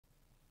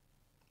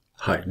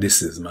Hi,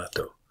 this is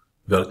Mato.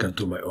 Welcome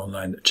to my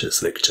online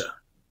chess lecture.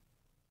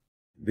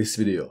 In this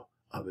video,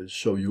 I will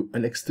show you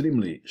an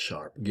extremely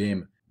sharp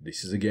game.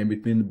 This is a game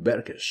between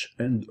Berkes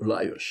and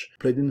Lajos,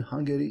 played in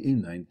Hungary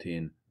in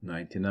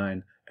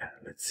 1999, and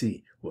let's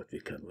see what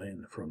we can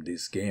learn from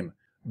this game.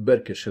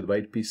 Berkes had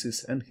white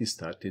pieces and he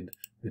started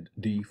with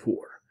d4.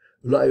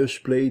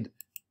 Lajos played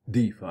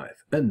d5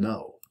 and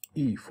now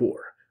e4,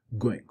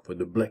 going for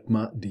the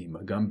Blackmar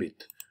Diemer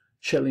Gambit.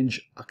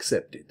 Challenge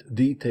accepted.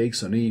 D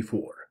takes on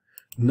e4.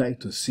 Knight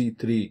to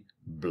c3,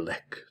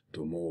 black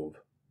to move.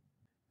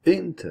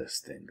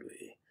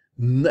 Interestingly,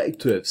 knight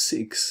to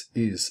f6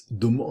 is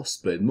the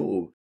most played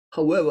move,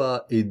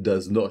 however it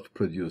does not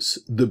produce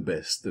the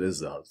best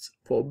results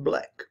for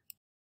black.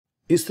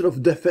 Instead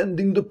of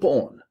defending the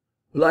pawn,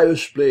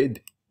 Lajos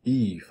played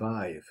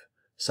e5,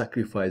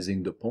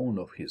 sacrificing the pawn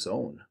of his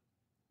own.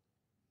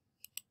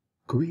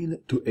 Queen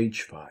to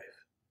h5.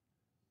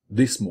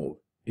 This move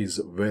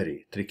is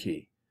very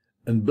tricky,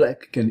 and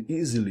black can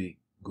easily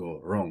go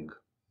wrong.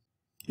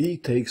 E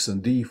takes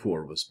on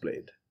d4 was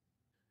played.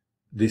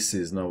 This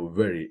is now a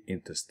very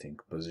interesting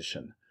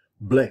position.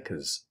 Black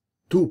has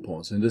two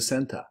pawns in the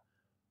center,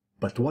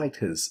 but white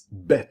has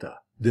better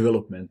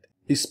development,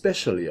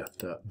 especially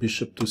after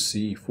bishop to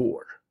c4.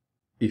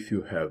 If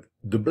you have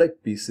the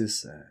black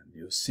pieces and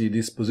you see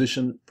this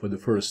position for the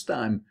first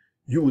time,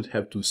 you would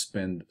have to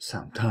spend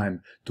some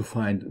time to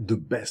find the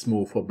best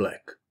move for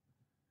black.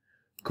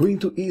 Queen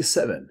to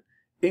e7.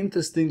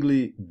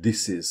 Interestingly,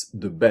 this is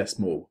the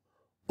best move,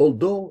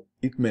 although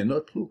it may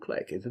not look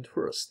like it at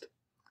first.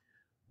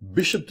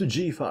 Bishop to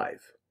g5.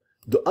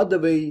 The other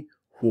way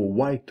for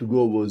white to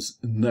go was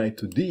knight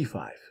to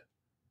d5.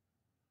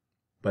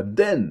 But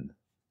then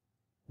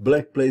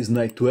black plays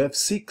knight to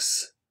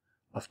f6.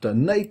 After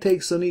knight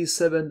takes on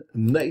e7,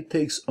 knight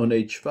takes on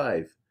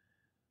h5.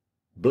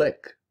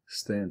 Black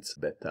stands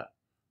better.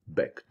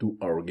 Back to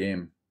our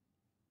game.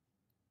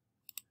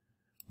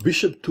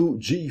 Bishop to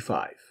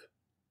g5.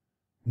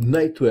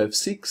 Knight to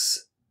f6.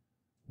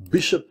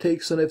 Bishop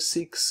takes on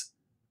f6.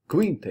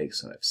 Queen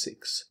takes on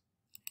f6.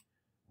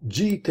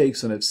 G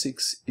takes on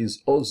f6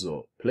 is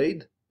also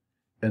played,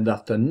 and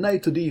after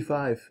knight to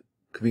d5,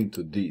 queen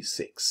to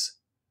d6.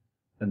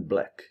 And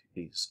black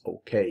is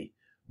okay.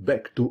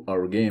 Back to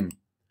our game.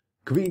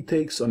 Queen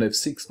takes on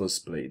f6 was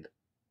played.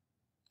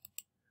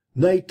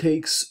 Knight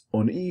takes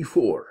on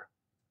e4.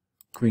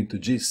 Queen to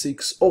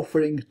g6,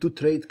 offering to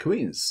trade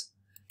queens.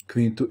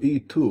 Queen to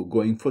e2,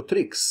 going for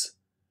tricks.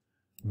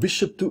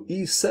 Bishop to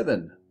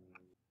e7.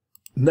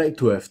 Knight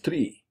to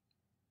f3.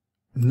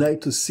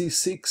 Knight to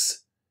c6.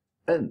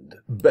 And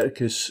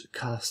Berkes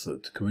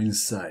castled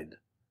queen's side.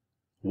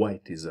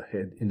 White is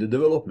ahead in the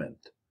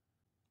development.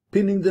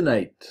 Pinning the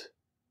knight.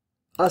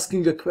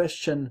 Asking a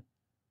question.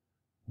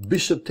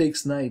 Bishop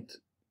takes knight.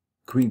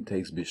 Queen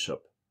takes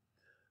bishop.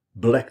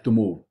 Black to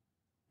move.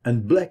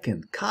 And black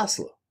and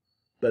castle.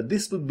 But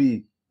this would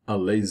be a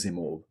lazy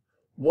move.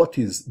 What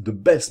is the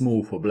best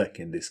move for black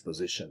in this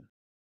position?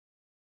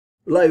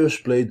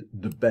 Lajos played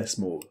the best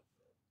move.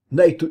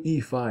 Knight to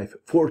e5,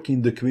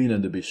 forking the queen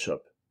and the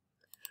bishop.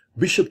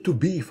 Bishop to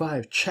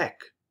b5,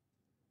 check.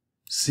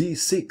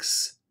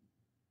 c6.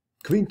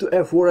 Queen to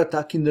f4,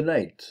 attacking the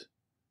knight.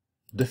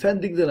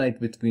 Defending the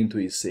knight with queen to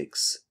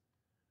e6.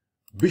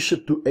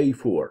 Bishop to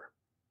a4.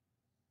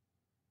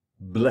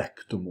 Black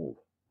to move.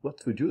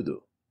 What would you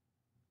do?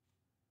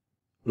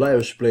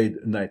 Lajos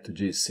played knight to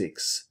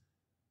g6,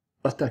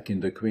 attacking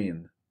the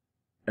queen,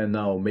 and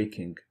now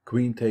making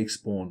queen takes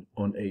pawn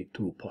on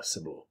a2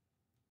 possible.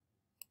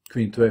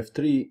 Queen to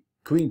f3,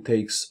 queen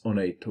takes on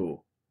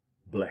a2.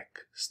 Black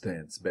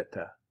stands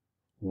better.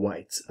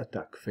 White's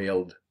attack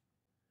failed.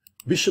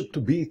 Bishop to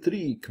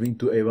b3, queen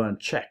to a1,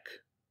 check.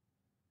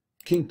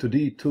 King to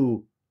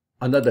d2,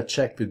 another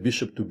check with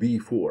bishop to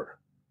b4.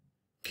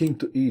 King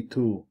to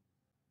e2,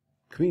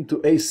 queen to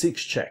a6,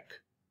 check.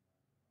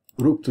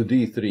 Rook to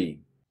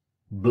d3.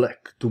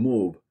 Black to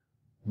move.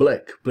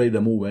 Black played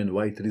a move and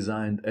white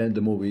resigned, and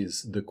the move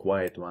is the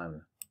quiet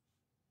one.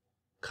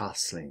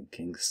 Castling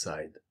king's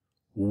side.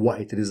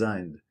 White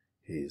resigned.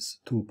 He is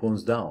 2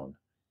 pawns down,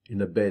 in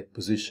a bad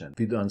position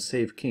with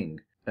unsafe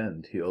king,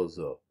 and he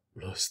also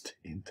lost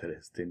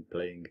interest in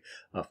playing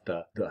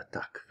after the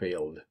attack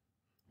failed.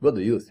 What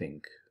do you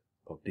think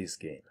of this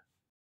game?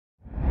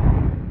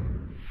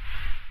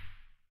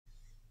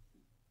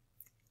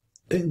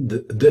 And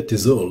that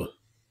is all.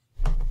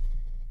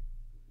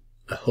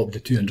 I hope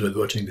that you enjoyed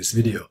watching this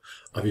video.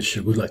 I wish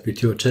you good luck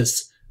with your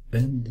chess,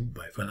 and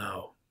bye for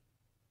now.